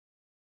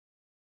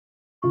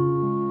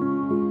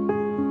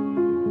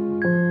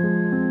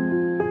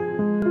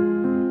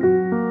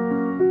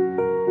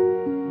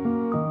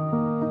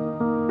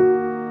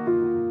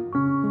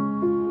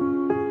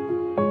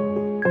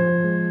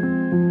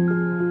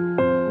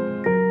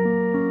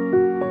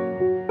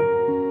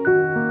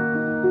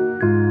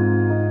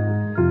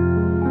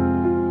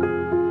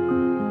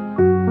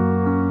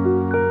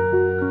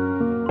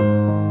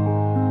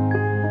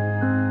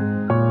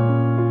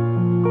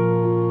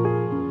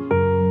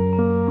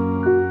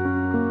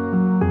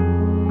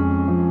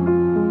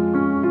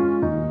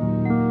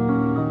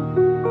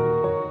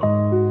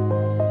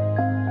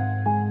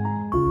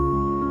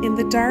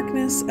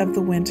darkness of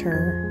the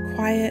winter,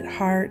 quiet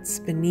hearts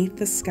beneath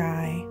the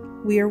sky,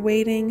 we are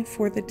waiting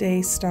for the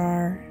day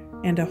star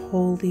and a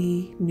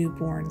holy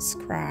newborn's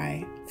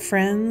cry.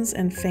 Friends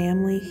and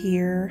family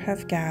here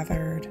have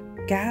gathered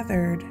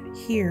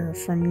here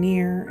from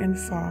near and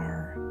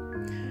far,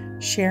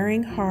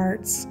 sharing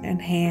hearts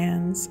and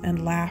hands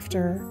and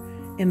laughter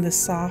in the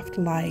soft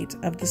light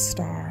of the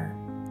star.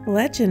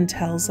 Legend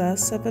tells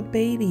us of a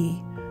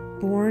baby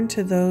born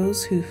to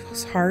those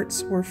whose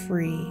hearts were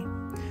free,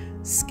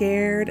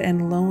 scared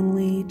and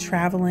lonely,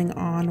 traveling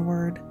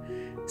onward,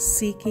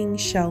 seeking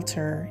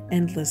shelter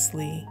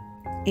endlessly.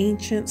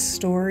 Ancient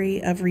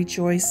story of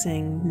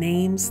rejoicing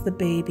names the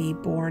baby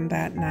born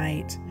that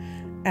night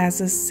as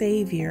a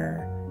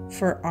savior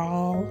for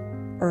all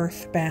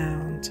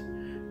earthbound,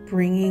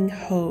 bringing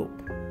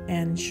hope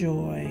and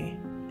joy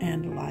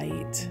and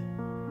light.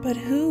 But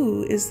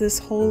who is this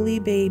holy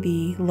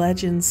baby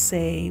legends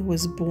say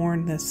was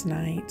born this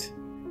night?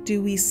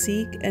 Do we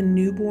seek a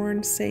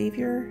newborn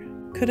savior?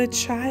 Could a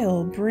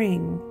child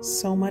bring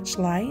so much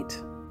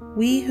light?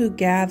 We who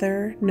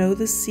gather know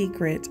the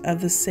secret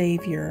of the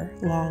Savior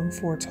long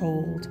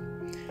foretold.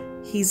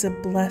 He's a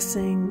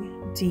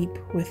blessing deep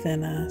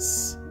within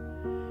us.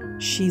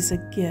 She's a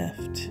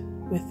gift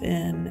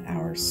within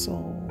our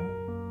soul.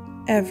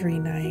 Every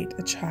night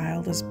a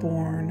child is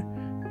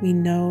born, we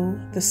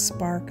know the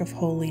spark of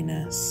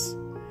holiness.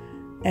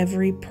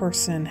 Every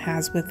person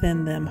has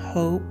within them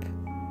hope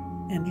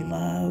and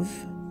love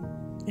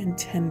and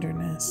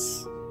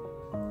tenderness.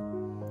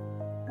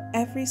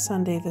 Every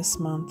Sunday this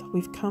month,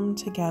 we've come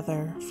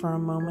together for a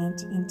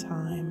moment in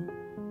time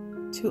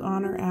to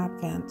honor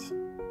Advent.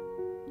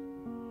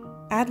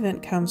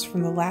 Advent comes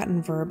from the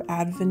Latin verb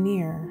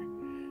advenire,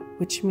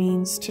 which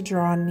means to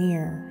draw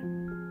near.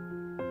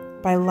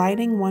 By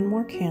lighting one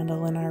more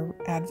candle in our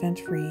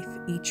Advent wreath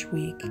each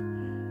week,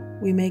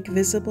 we make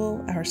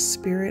visible our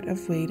spirit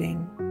of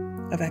waiting,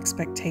 of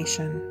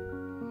expectation.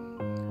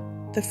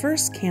 The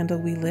first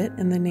candle we lit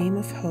in the name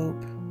of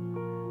hope,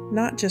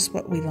 not just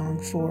what we long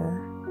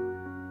for,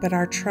 but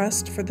our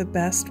trust for the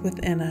best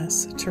within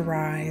us to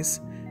rise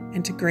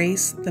and to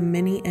grace the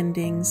many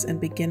endings and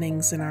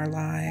beginnings in our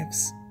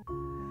lives.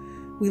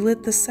 We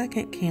lit the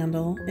second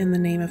candle in the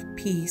name of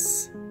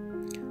peace,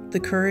 the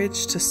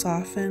courage to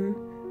soften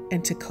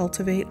and to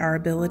cultivate our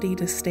ability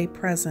to stay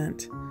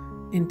present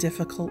in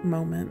difficult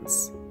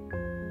moments.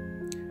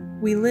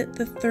 We lit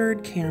the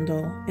third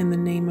candle in the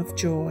name of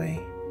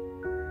joy,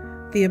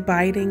 the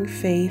abiding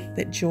faith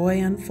that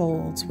joy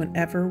unfolds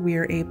whenever we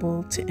are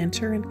able to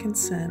enter and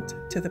consent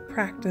to the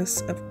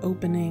practice of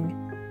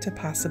opening to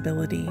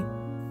possibility.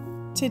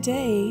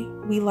 Today,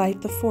 we light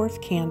the fourth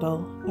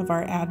candle of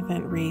our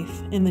Advent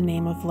wreath in the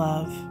name of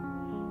love,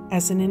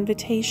 as an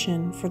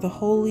invitation for the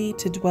holy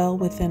to dwell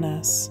within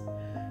us,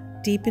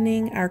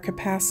 deepening our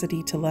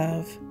capacity to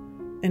love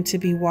and to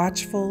be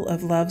watchful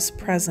of love's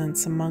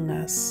presence among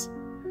us.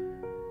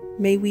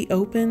 May we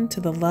open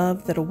to the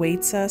love that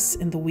awaits us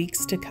in the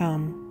weeks to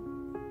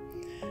come.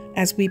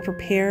 As we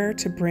prepare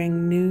to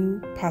bring new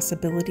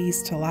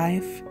possibilities to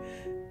life,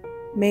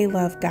 may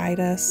love guide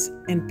us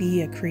and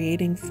be a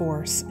creating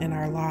force in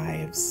our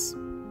lives.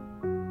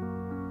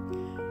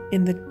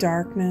 In the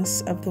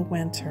darkness of the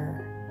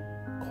winter,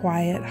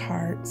 quiet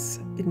hearts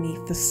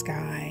beneath the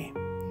sky,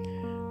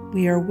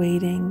 we are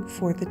waiting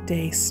for the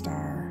day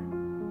star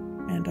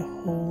and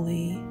a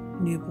holy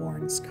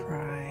newborn's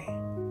cry.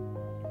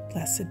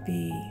 Blessed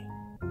be,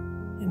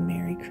 and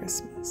Merry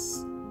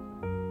Christmas.